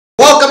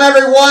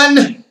Welcome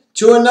everyone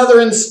to another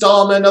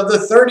installment of the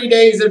 30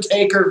 Days of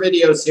Taker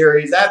video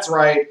series. That's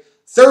right,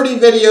 30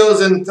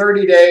 videos in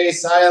 30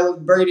 days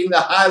celebrating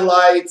the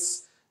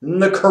highlights in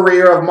the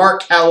career of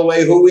Mark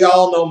Calaway, who we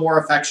all know more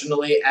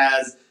affectionately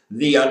as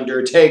The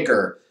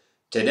Undertaker.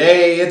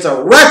 Today it's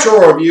a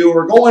retro review.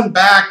 We're going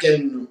back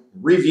and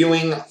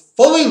reviewing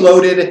Fully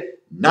Loaded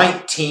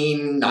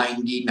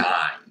 1999.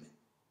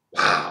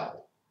 Wow.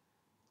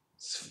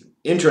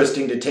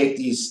 Interesting to take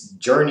these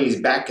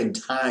journeys back in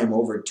time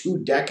over 2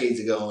 decades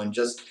ago, and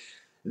just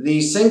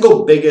the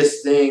single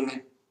biggest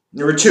thing,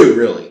 there were two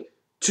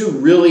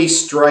really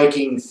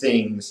striking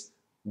things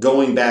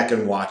going back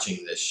and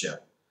watching this show.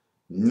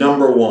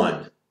 Number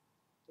one,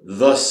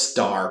 the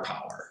star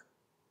power.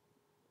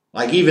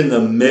 Like, even the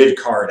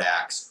mid-card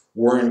acts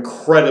were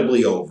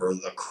incredibly over.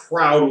 The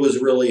crowd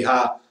was really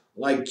hot.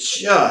 Like,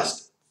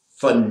 just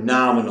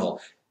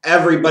phenomenal.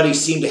 Everybody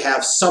seemed to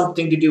have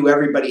something to do.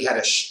 Everybody had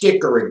a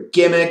shtick or a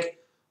gimmick.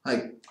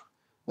 Like,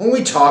 when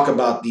we talk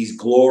about these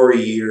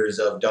glory years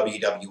of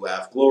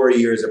WWF, glory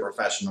years of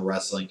professional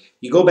wrestling,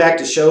 you go back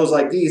to shows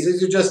like these.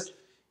 These are just,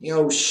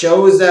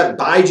 shows that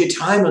bide you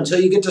time until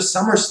you get to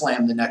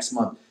SummerSlam the next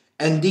month.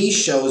 And these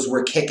shows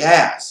were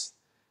kick-ass.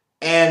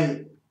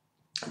 And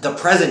the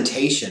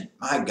presentation,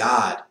 my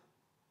God.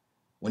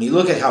 When you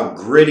look at how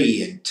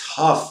gritty and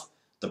tough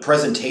the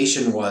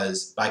presentation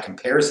was, by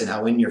comparison,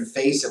 how in your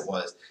face it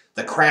was.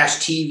 The Crash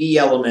TV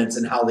elements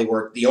and how they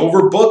worked. The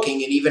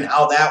overbooking and even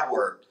how that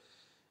worked.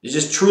 It's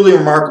just truly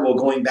remarkable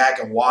going back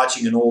and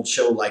watching an old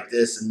show like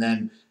this and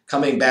then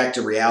coming back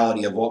to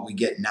reality of what we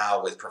get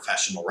now with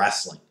professional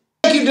wrestling.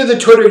 Thank you to the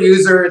Twitter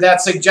user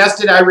that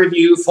suggested I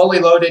review Fully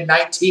Loaded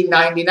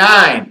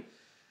 1999.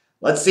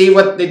 Let's see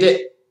what they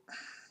did.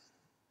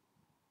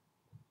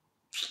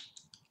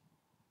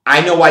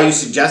 I know why you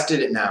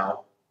suggested it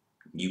now.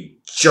 You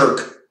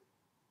jerk.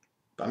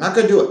 But I'm not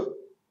going to do it.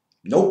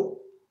 Nope.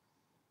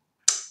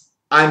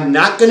 I'm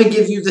not going to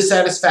give you the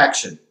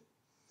satisfaction.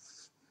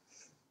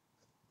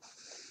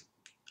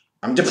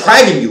 I'm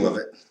depriving you of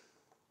it.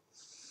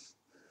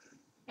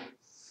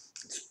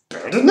 It's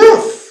bad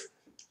enough.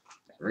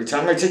 Every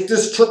time I take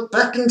this trip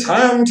back in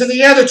time to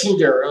the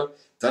Attitude Era,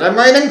 that I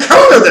might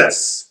encounter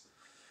this.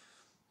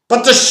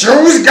 But the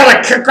show's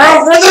got to kick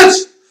off with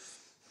it.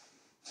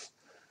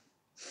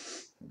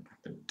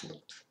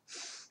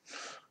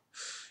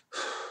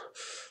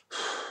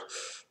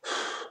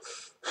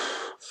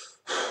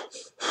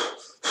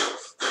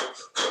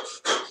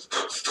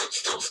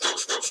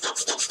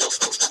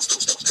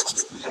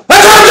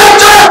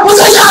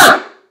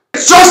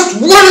 It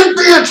just wouldn't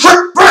be a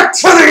trip back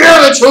to the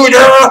Attitude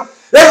Era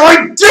if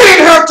I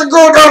didn't have to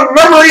go down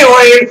memory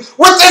lane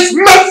with this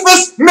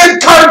Memphis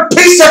mid-card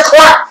piece of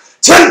crap.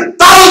 10,000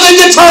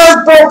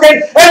 guitars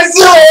broken and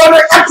 0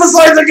 under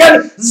emphasize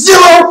again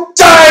 0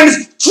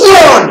 times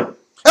drawn.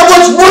 And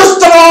what's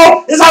worst of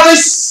all is how they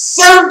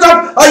served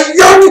up a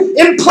young,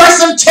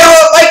 impressive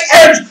talent like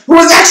Edge, who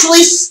was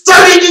actually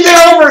starting to get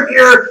over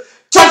here,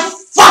 to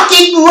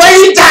fucking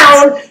lay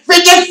down for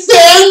the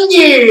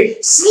founder,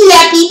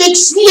 Slappy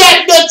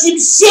McSlapnuts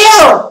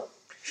himself.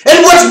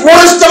 And what's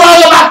worst of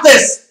all about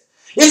this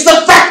is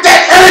the fact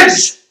that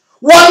Edge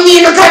won the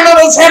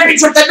Intercontinental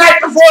Championship the night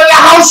before the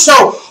house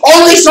show,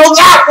 only so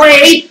that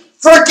way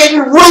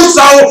frickin'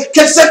 Russo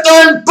can sit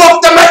there and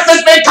book the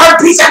Memphis mid-card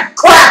piece of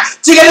crap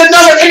to get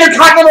another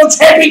Intercontinental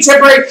Championship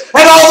ring,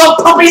 and all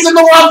the puppies in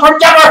the world from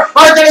Denver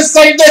are gonna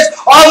say this.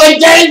 All the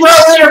gangrel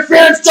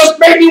interference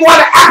just made me want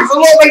to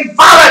absolutely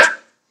vomit.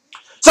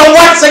 So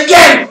once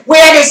again, we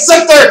had to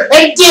sit there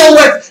and deal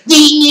with the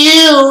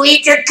new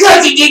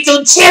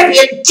Intercontinental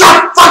Champion,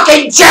 John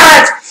fucking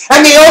Jarrett.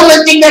 And the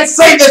only thing that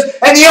saved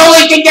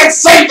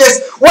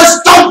us, was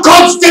Stone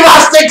Cold Steve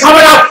Austin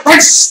coming out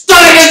and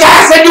stunning his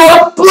ass into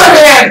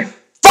oblivion.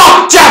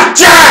 Fuck Jeff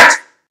Jarrett!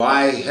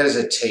 Why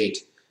hesitate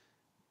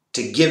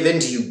to give in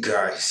to you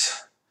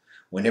guys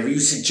whenever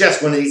you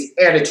suggest one of these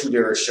Attitude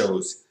Era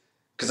shows?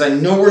 Because I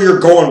know where you're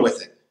going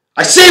with it.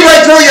 I see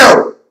right through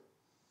you!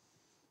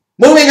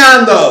 Moving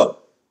on, though.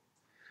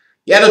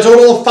 You had a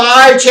total of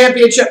 5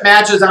 championship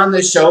matches on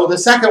this show. The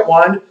second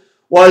one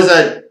was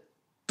a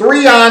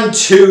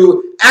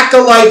 3-on-2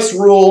 Acolytes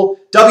Rule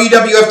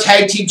WWF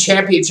Tag Team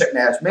Championship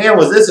match. Man,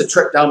 was this a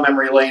trip down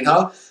memory lane,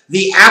 huh?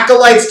 The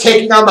Acolytes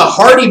taking on the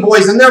Hardy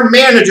Boys and their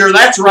manager,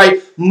 that's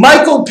right,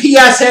 Michael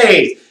P.S.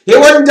 Hayes. It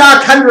wasn't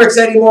Doc Hendricks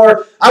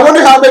anymore. I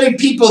wonder how many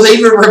people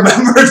even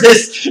remember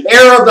this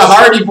era of the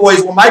Hardy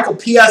Boys when Michael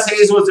P.S.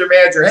 Hayes was their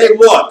manager. Hey,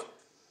 look.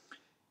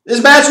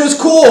 This match was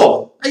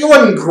cool. Like, it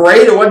wasn't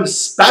great. It wasn't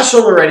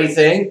special or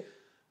anything.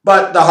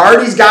 But the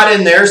Hardys got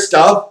in their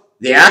stuff.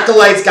 The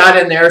Acolytes got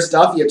in their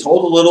stuff. You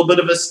told a little bit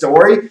of a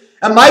story.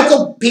 And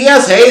Michael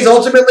P.S. Hayes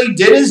ultimately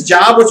did his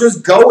job, which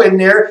was go in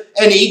there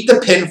and eat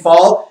the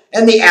pinfall.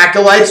 And the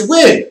Acolytes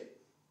win.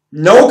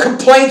 No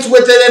complaints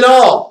with it at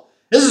all.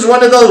 This is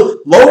one of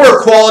the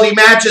lower quality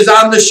matches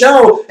on the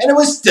show. And it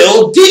was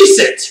still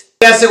decent.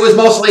 Yes, it was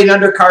mostly an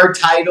undercard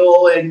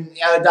title and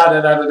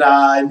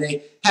and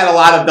they had a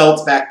lot of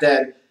belts back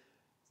then.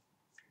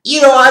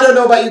 I don't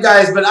know about you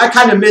guys, but I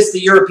kind of miss the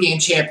European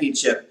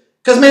Championship.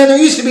 Because, man, there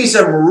used to be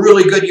some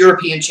really good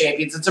European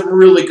champions and some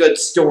really good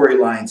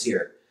storylines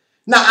here.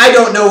 Now, I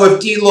don't know if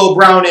D'Lo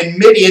Brown and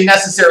Mideon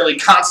necessarily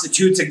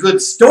constitutes a good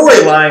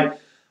storyline,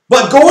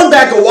 but going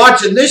back and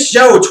watching this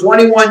show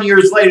 21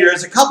 years later,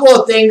 there's a couple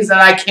of things that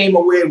I came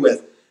away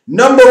with.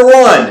 Number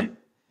one,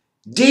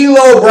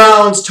 D'Lo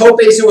Brown's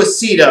Tope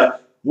Suicida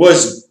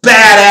was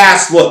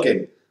badass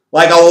looking.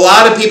 Like a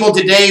lot of people in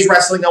today's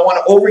wrestling that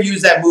want to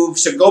overuse that move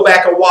should go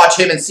back and watch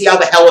him and see how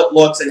the hell it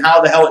looks and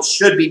how the hell it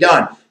should be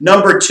done.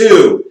 Number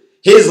two,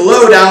 his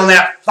lowdown,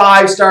 that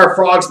 5-star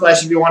frog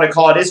splash, if you want to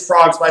call it, his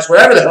frog splash,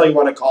 whatever the hell you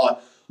want to call it,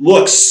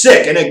 looks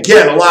sick. And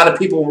again, a lot of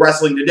people in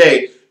wrestling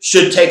today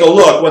should take a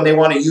look when they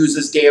want to use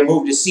this damn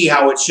move to see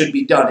how it should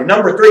be done. And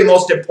number three,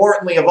 most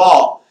importantly of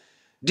all,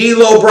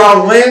 D'Lo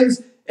Brown wins,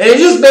 and it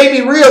just made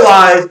me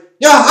realize,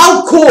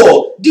 how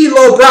cool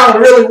D'Lo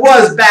Brown really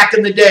was back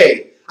in the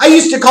day. I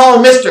used to call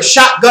him Mr.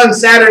 Shotgun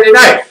Saturday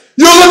Night.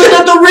 You're looking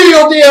at the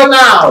real deal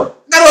now.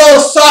 Got a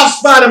little soft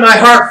spot in my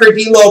heart for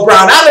D'Lo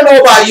Brown. I don't know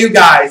about you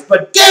guys,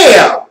 but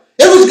damn,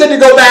 it was good to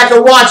go back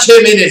and watch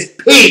him in his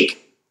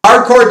peak.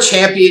 Hardcore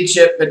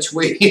championship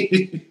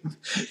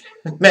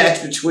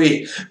match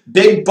between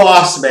Big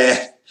Boss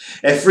Man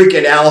and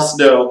freaking Al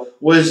Snow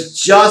was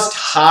just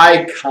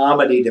high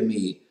comedy to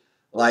me.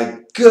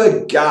 Like,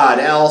 good God,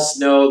 Al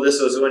Snow,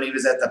 this was when he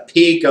was at the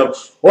peak of,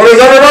 what does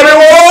everybody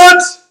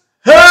want?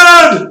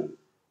 Head!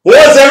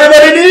 What's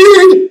everybody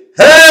need?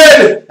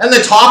 Head! And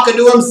then talking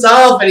to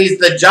himself, and he's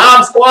the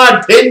job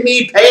squad, pin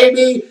me, pay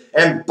me,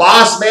 and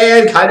Boss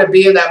Man kind of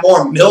being that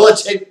more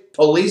militant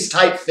police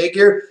type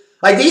figure.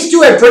 Like, these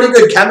two had pretty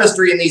good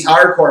chemistry in these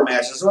hardcore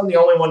matches. This wasn't the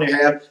only one they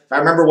had. If I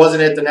remember,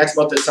 wasn't it the next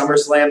month at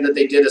SummerSlam that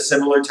they did a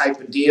similar type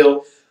of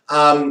deal?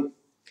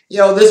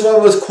 This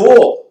one was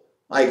cool.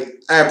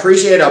 Like, I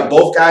appreciate how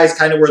both guys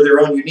kind of were their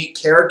own unique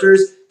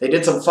characters. They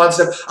did some fun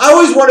stuff. I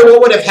always wondered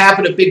what would have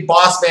happened if Big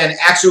Boss Man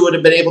actually would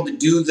have been able to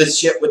do this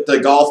shit with the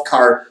golf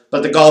cart,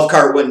 but the golf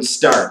cart wouldn't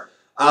start.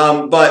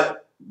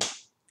 But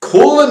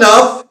cool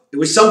enough. It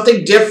was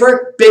something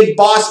different. Big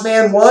Boss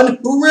Man won.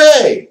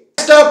 Hooray!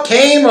 Next up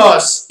came a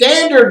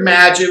standard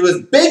match. It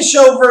was Big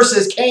Show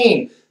versus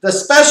Kane. The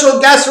special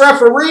guest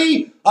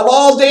referee of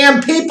all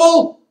damn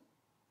people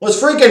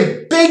was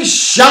freaking Big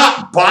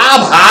Shot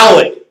Bob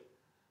Holly.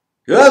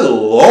 Good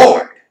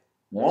Lord.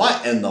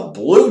 What in the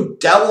blue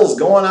devil's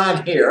going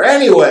on here?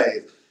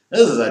 Anyway,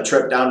 this is a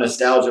trip down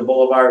Nostalgia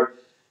Boulevard.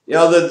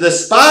 The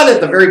spot at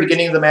the very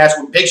beginning of the match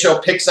when Big Show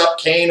picks up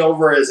Kane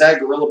over his head,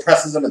 gorilla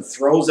presses him and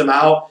throws him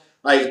out.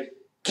 Like,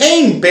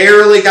 Kane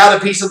barely got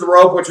a piece of the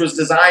rope, which was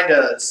designed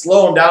to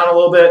slow him down a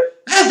little bit.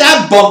 Man,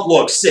 that bump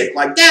looked sick.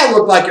 Like, that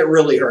looked like it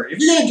really hurt. If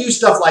you're going to do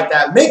stuff like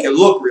that, make it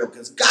look real,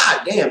 because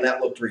god damn, that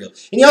looked real.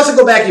 And you also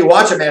go back and you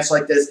watch a match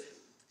like this,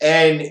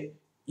 and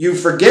you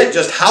forget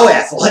just how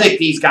athletic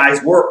these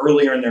guys were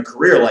earlier in their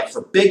career. Like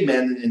for big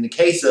men, in the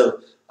case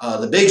of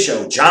the Big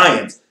Show,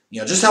 Giants,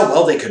 just how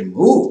well they could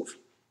move.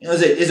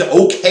 It's an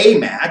okay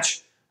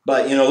match,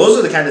 but, those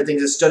are the kind of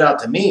things that stood out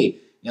to me.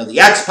 The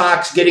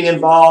X-Pacs getting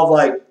involved,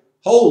 like,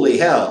 holy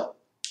hell.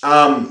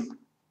 In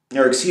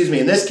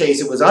this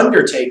case, it was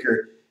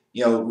Undertaker,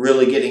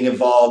 really getting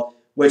involved,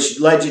 which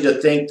led you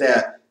to think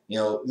that,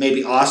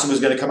 maybe Austin was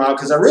going to come out,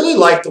 because I really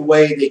liked the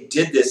way they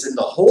did this and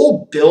the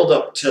whole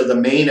build-up to the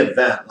main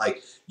event.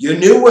 Like, you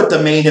knew what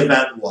the main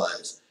event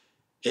was.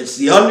 It's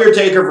The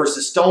Undertaker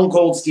versus Stone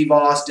Cold Steve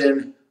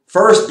Austin.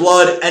 First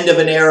blood, end of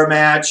an era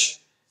match.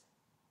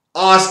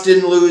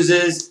 Austin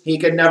loses. He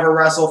could never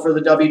wrestle for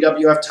the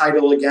WWF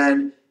title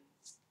again.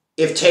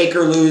 If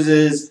Taker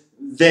loses,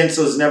 Vince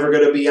was never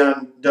going to be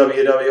on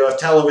WWF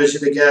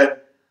television again.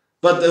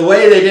 But the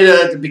way they did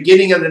it at the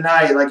beginning of the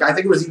night, like I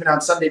think it was even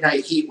on Sunday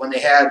Night Heat when they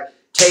had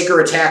Taker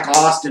attack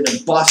Austin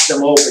and bust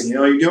him open.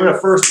 You're doing a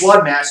first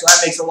blood match, so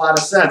that makes a lot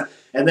of sense.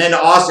 And then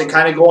Austin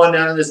kind of going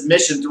down this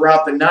mission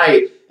throughout the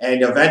night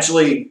and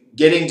eventually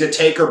getting to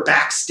Taker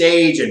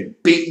backstage and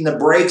beating the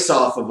brakes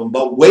off of him,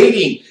 but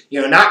waiting,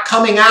 not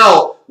coming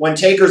out when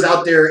Taker's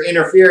out there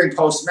interfering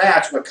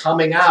post-match, but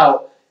coming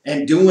out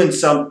and doing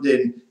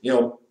something,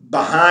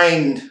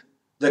 behind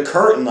the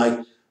curtain, like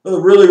a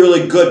really,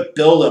 really good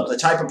build-up, the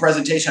type of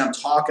presentation I'm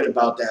talking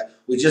about that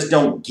we just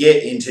don't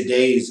get in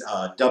today's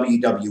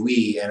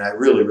WWE, and I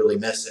really, really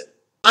miss it.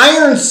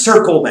 Iron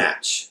Circle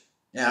match.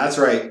 Yeah, that's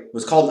right. It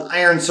was called an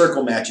Iron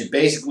Circle match. You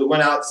basically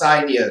went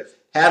outside and you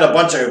had a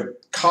bunch of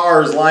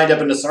cars lined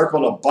up in a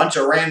circle and a bunch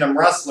of random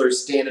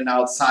wrestlers standing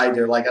outside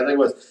there. Like, I think it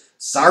was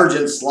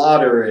Sergeant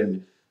Slaughter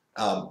and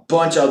a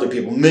bunch of other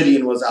people.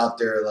 Mideon was out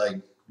there,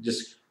 like,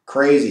 just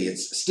crazy.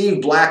 It's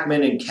Steve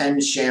Blackman and Ken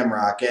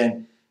Shamrock,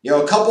 and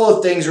a couple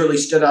of things really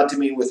stood out to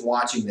me with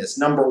watching this.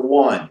 Number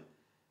one,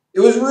 it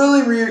was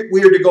really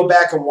weird to go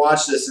back and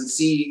watch this and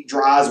see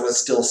Droz was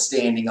still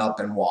standing up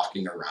and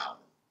walking around.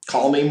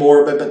 Call me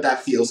morbid, but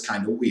that feels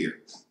kind of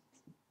weird.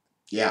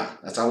 Yeah,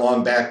 that's how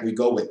long back we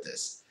go with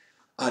this.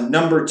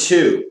 Number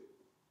two,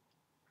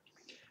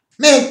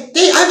 man,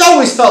 I've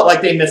always felt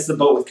like they missed the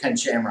boat with Ken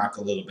Shamrock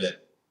a little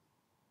bit.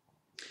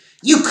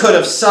 You could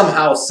have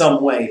somehow,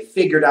 some way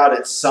figured out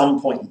at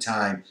some point in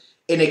time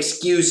an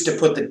excuse to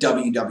put the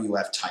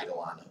WWF title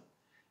on him.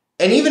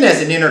 And even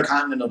as an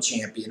Intercontinental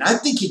Champion, I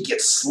think he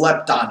gets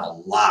slept on a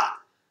lot.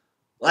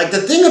 Like,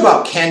 the thing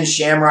about Ken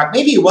Shamrock,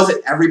 maybe he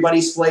wasn't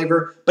everybody's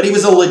flavor, but he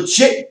was a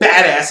legit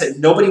badass that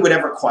nobody would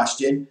ever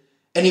question.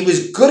 And he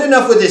was good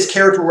enough with his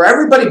character where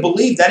everybody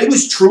believed that he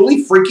was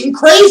truly freaking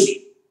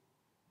crazy.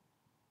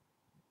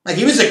 Like,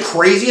 he was the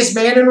craziest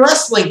man in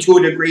wrestling to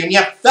a degree, and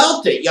you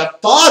felt it, you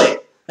thought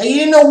it. And you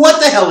didn't know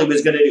what the hell he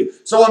was going to do.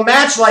 So a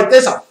match like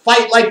this, a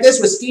fight like this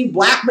with Steve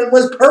Blackman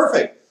was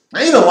perfect.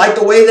 I even like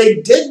the way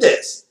they did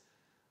this.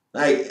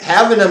 Like,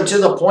 having him to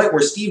the point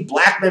where Steve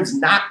Blackman's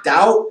knocked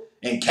out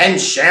and Ken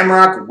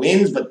Shamrock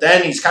wins, but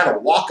then he's kind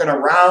of walking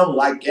around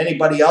like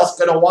anybody else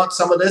going to want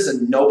some of this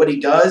and nobody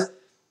does.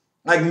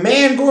 Like,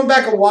 man, going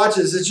back and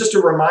watching this, it's just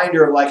a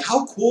reminder of, like,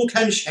 how cool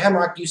Ken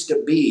Shamrock used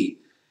to be.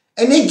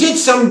 And they did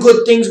some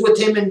good things with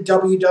him in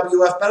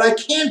WWF, but I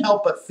can't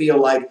help but feel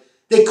like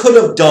they could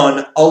have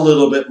done a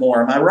little bit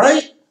more. Am I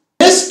right?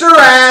 Mr.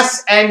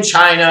 Ass and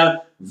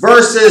China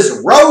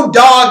versus Road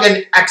Dogg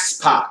and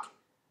X-Pac.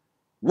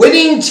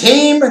 Winning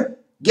team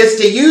gets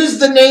to use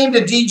the name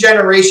to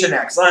D-Generation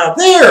X. Now,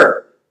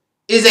 there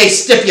is a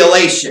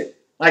stipulation.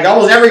 Like,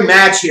 almost every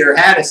match here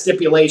had a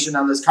stipulation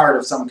on this card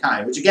of some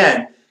kind, which,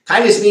 again,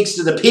 kind of speaks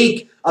to the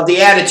peak of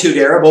the Attitude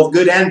Era, both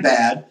good and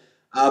bad.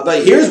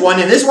 But here's one,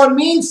 and this one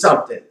means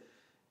something.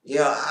 You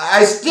know,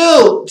 I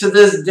still, to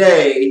this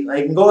day,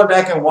 like, going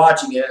back and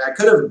watching it, I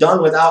could have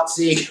done without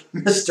seeing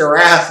Mr.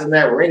 Ass in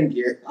that ring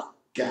gear. Oh,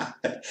 God.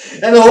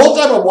 And the whole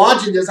time I'm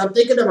watching this, I'm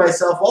thinking to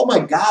myself, oh, my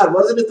God,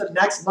 wasn't it the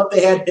next month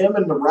they had him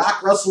and The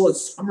Rock wrestle at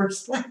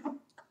SummerSlam?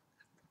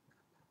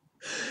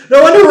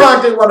 No wonder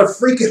Rock didn't want to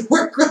freaking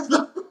work with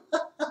them.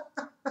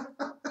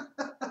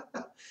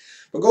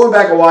 But going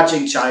back and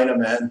watching China,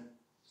 man,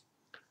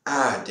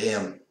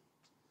 damn.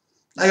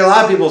 Like, a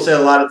lot of people say a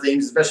lot of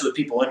things, especially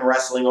people in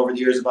wrestling over the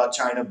years about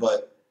China,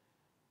 but,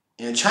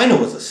 you know, China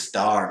was a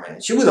star,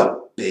 man. She was a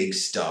big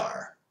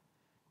star.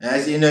 And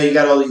as you know, you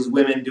got all these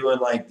women doing,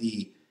 like,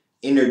 the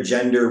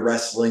intergender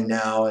wrestling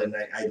now, and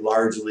I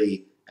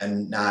largely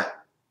am not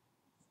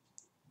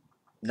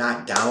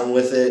down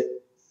with it.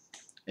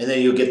 And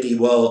then you'll get the,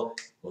 well,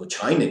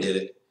 China did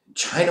it.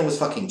 China was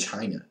fucking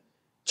China.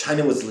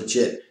 China was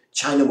legit.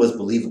 China was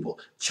believable.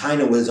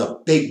 China was a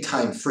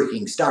big-time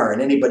freaking star,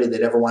 and anybody that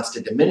ever wants to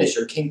diminish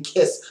her can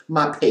kiss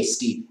my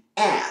pasty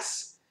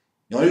ass.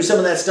 You want to do some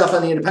of that stuff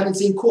on the independent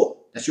scene? Cool.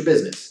 That's your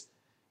business.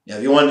 You know,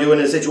 if you want to do it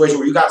in a situation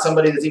where you got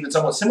somebody that's even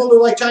somewhat similar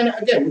like China,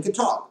 again, we can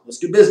talk. Let's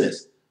do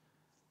business.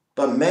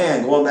 But,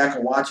 man, going back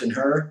and watching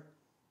her,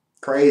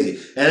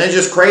 crazy. And it's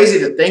just crazy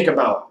to think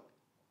about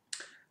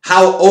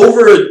how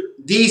over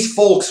these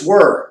folks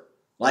were.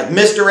 Like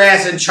Mr.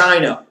 Ass in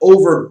China,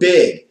 over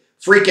big.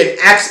 Freaking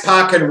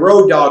X-Pac and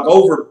Road Dogg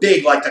over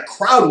big. Like, the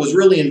crowd was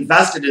really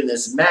invested in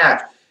this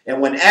match.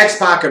 And when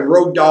X-Pac and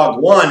Road Dogg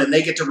won and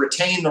they get to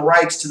retain the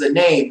rights to the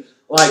name,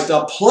 like,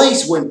 the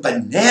place went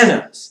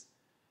bananas.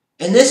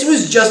 And this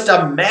was just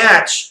a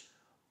match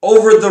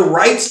over the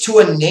rights to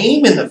a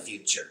name in the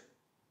future.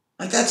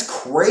 Like, that's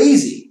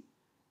crazy.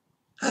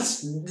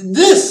 That's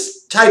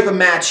this type of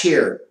match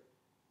here.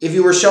 If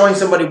you were showing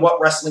somebody what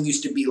wrestling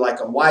used to be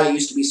like and why it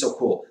used to be so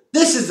cool,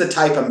 this is the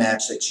type of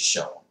match that you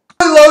show them.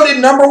 Loaded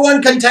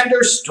 #1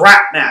 contender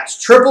strap match.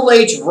 Triple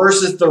H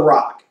versus The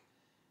Rock.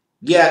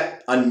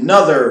 Yet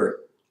another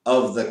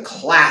of the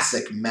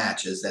classic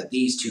matches that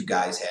these two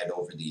guys had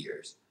over the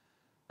years.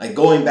 Like,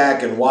 going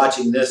back and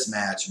watching this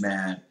match,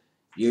 man,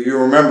 you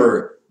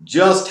remember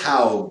just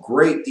how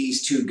great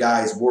these two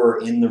guys were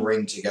in the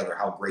ring together,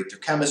 how great their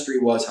chemistry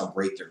was, how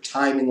great their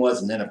timing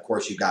was, and then, of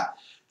course, you got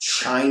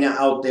China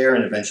out there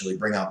and eventually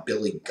bring out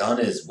Billy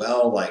Gunn as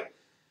well. Like,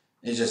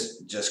 it's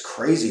just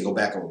crazy to go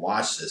back and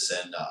watch this.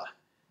 And,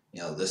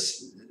 you know,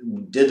 this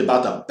did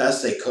about the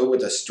best they could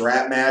with the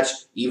strap match.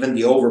 Even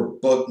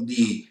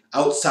the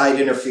outside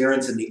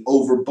interference and the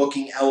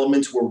overbooking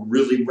elements were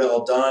really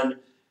well done.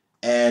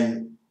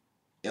 And,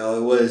 you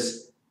know,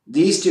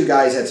 these two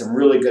guys had some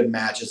really good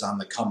matches on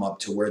the come up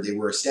to where they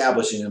were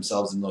establishing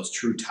themselves in those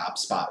true top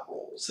spot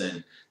roles.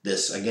 And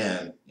this,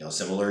 again, you know,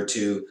 similar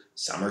to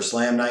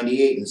SummerSlam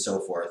 98 and so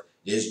forth,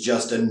 is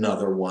just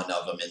another one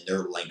of them in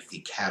their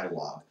lengthy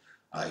catalog.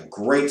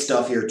 Great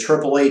stuff here.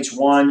 Triple H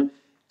won.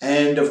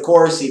 And, of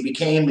course, he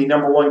became the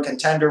 #1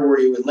 contender where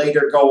he would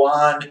later go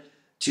on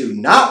to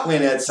not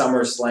win at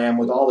SummerSlam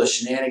with all the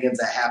shenanigans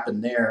that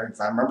happened there. If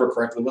I remember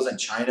correctly, wasn't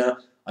China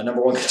a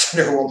 #1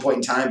 contender at one point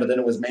in time, but then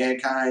it was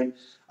Mankind.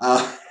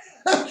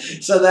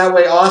 So that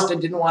way Austin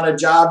didn't want a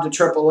job to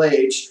Triple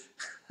H.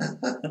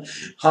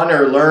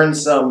 Hunter learned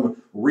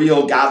some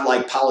real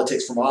godlike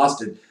politics from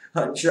Austin.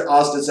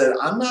 Austin said,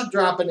 I'm not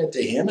dropping it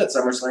to him at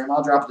SummerSlam.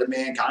 I'll drop it to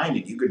Mankind,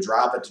 and you could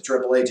drop it to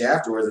Triple H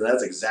afterwards. And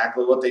that's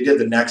exactly what they did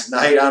the next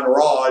night on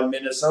Raw in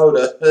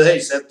Minnesota. They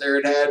sat there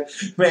and had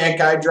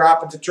Mankind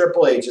drop it to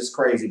Triple H. It's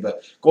crazy.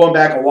 But going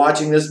back and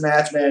watching this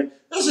match, man,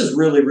 this is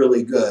really,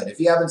 really good. If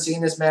you haven't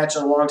seen this match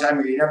in a long time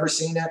or you've never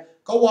seen it,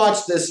 go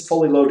watch this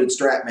fully loaded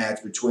strap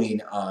match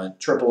between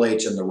Triple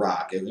H and The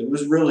Rock. It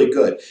was really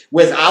good.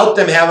 Without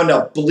them having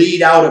to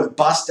bleed out and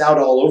bust out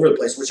all over the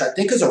place, which I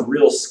think is a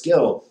real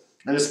skill.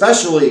 And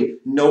especially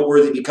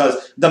noteworthy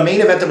because the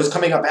main event that was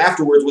coming up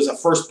afterwards was a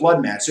first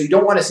blood match. So you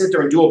don't want to sit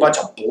there and do a bunch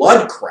of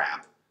blood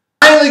crap.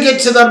 Finally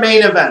get to the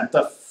main event.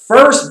 The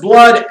first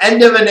blood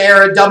end of an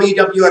era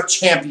WWF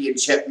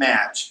Championship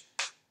match.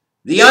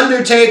 The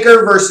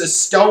Undertaker versus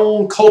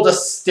Stone Cold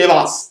Steve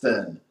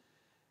Austin.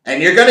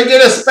 And you're going to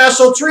get a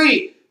special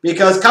treat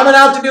because coming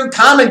out to do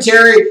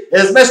commentary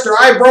is Mr.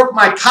 I Broke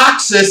My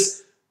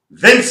Coccyx,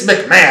 Vince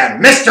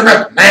McMahon. Mr.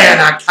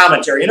 McMahon on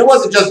commentary. And it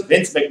wasn't just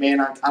Vince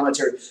McMahon on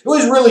commentary. It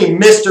was really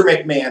Mr.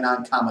 McMahon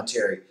on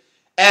commentary.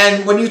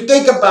 And when you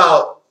think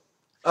about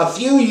a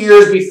few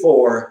years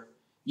before,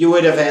 you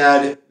would have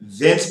had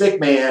Vince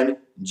McMahon,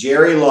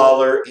 Jerry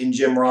Lawler, and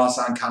Jim Ross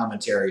on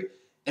commentary.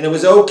 And it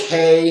was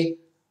okay,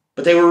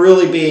 but they were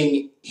really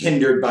being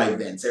hindered by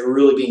Vince. They were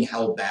really being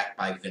held back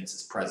by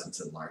Vince's presence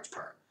in large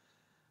part.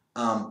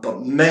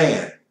 But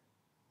man,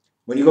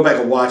 when you go back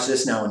and watch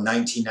this now in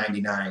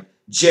 1999,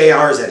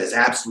 JR's at his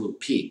absolute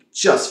peak.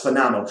 Just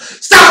phenomenal.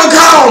 Stone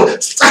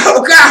Cold!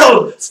 Stone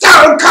Cold!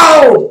 Stone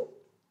Cold!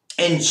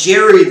 And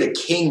Jerry the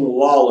King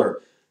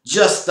Lawler,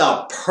 just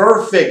the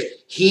perfect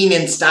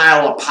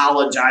Heenan-style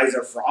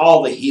apologizer for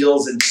all the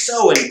heels and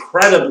so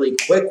incredibly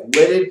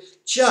quick-witted.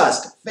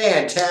 Just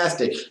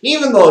fantastic.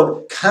 Even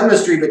though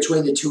chemistry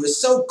between the two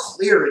is so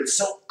clear and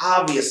so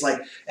obvious.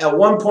 Like, at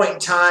one point in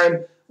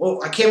time,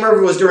 well, I can't remember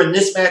if it was during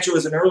this match, it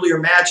was an earlier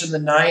match in the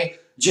night,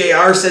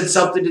 JR said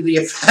something to the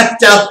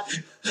effect of,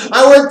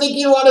 I wouldn't think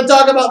you want to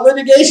talk about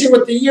litigation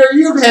with the year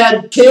you've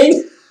had,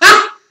 King.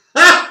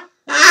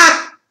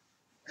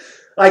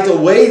 Like the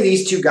way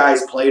these two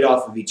guys played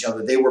off of each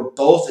other, they were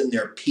both in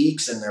their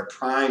peaks and their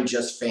prime,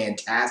 just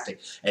fantastic.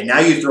 And now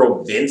you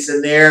throw Vince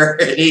in there,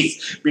 and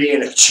he's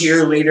being a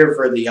cheerleader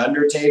for The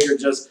Undertaker,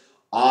 just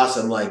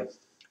awesome. Like,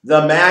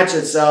 the match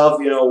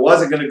itself, you know,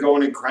 wasn't going to go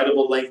an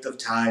incredible length of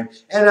time.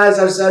 And as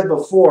I've said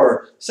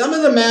before, some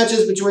of the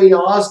matches between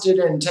Austin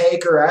and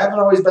Taker, I haven't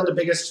always been the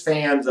biggest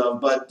fans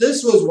of, but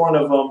this was one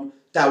of them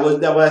that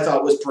I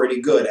thought was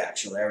pretty good,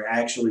 actually. I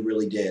actually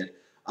really did.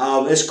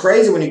 It's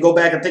crazy when you go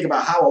back and think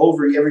about how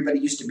over everybody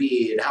used to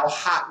be and how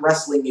hot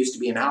wrestling used to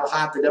be and how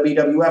hot the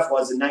WWF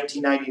was in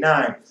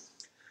 1999.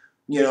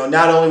 You know,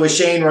 not only was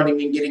Shane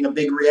running and getting a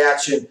big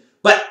reaction,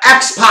 but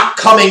X-Pac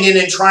coming in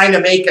and trying to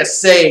make a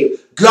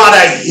save got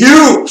a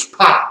huge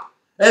pop.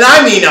 And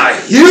I mean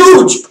a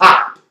huge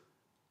pop.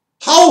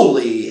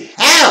 Holy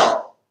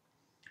hell.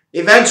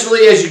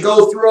 Eventually, as you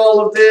go through all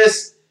of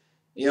this,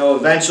 you know,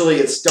 eventually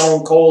it's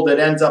Stone Cold that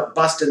ends up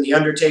busting The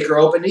Undertaker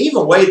open. And even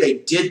the way they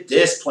did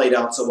this played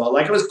out so well.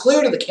 Like, it was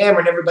clear to the camera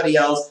and everybody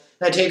else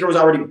that Taker was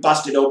already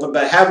busted open,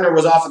 but Hebner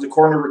was off in the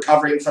corner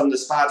recovering from the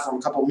spot from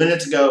a couple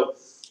minutes ago.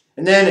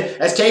 And then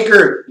as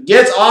Taker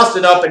gets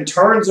Austin up and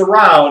turns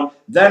around,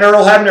 then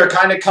Earl Hebner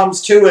kind of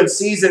comes to and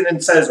sees it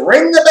and says,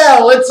 ring the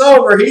bell, it's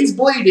over, he's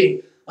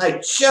bleeding.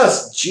 Like,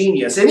 just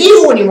genius. And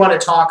even when you want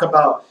to talk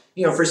about,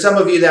 you know, for some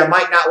of you that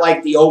might not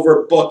like the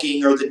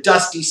overbooking or the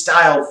Dusty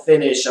style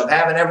finish of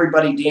having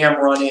everybody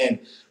damn run in,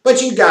 but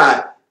you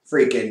got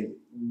freaking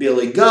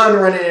Billy Gunn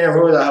running in, or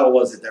who the hell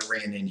was it that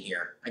ran in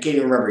here? I can't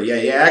even remember. Yeah,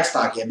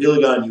 X-Pac, yeah,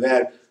 Billy Gunn. You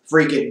had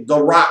freaking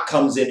The Rock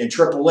comes in and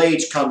Triple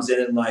H comes in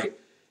and like,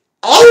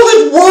 all of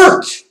it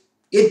worked.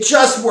 It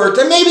just worked.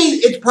 And maybe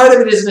it's part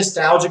of it is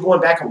nostalgia going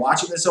back and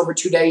watching this over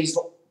 2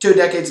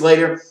 decades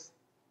later,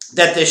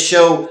 that this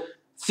show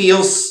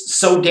feels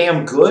so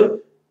damn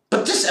good.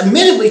 But this,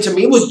 admittedly, to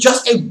me, was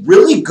just a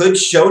really good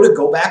show to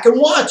go back and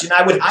watch. And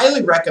I would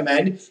highly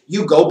recommend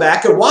you go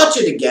back and watch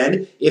it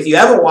again if you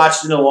haven't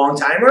watched it in a long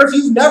time. Or if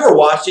you've never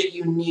watched it,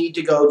 you need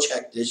to go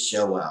check this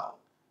show out.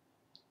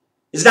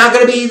 It's not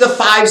going to be the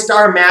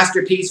 5-star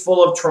masterpiece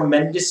full of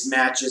tremendous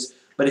matches.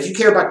 But if you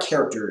care about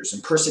characters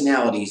and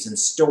personalities and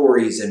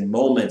stories and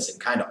moments and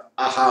kind of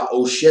aha,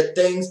 oh shit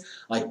things,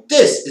 like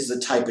this is the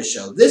type of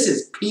show. This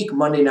is peak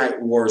Monday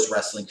Night Wars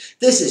wrestling.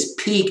 This is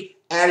peak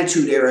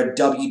Attitude Era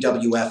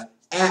WWF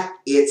at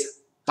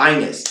its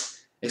finest.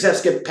 Except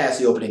skip past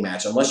the opening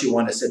match, unless you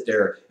want to sit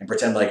there and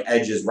pretend like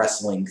Edge is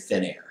wrestling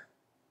thin air.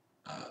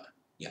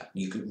 Yeah,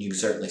 you can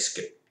certainly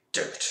skip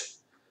it.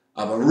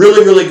 A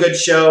really, really good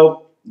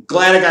show.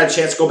 Glad I got a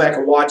chance to go back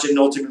and watch it and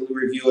ultimately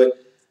review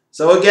it.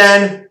 So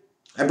again,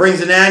 that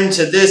brings an end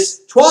to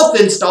this 12th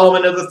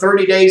installment of the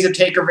 30 Days of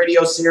Taker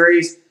video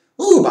series.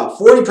 Ooh, about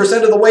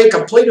 40% of the way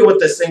completed with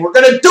this thing. We're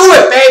going to do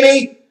it,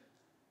 baby!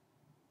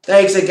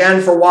 Thanks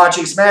again for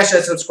watching. Smash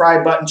that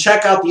subscribe button.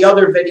 Check out the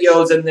other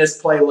videos in this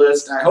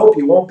playlist. I hope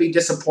you won't be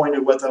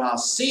disappointed with them. I'll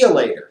see you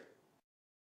later.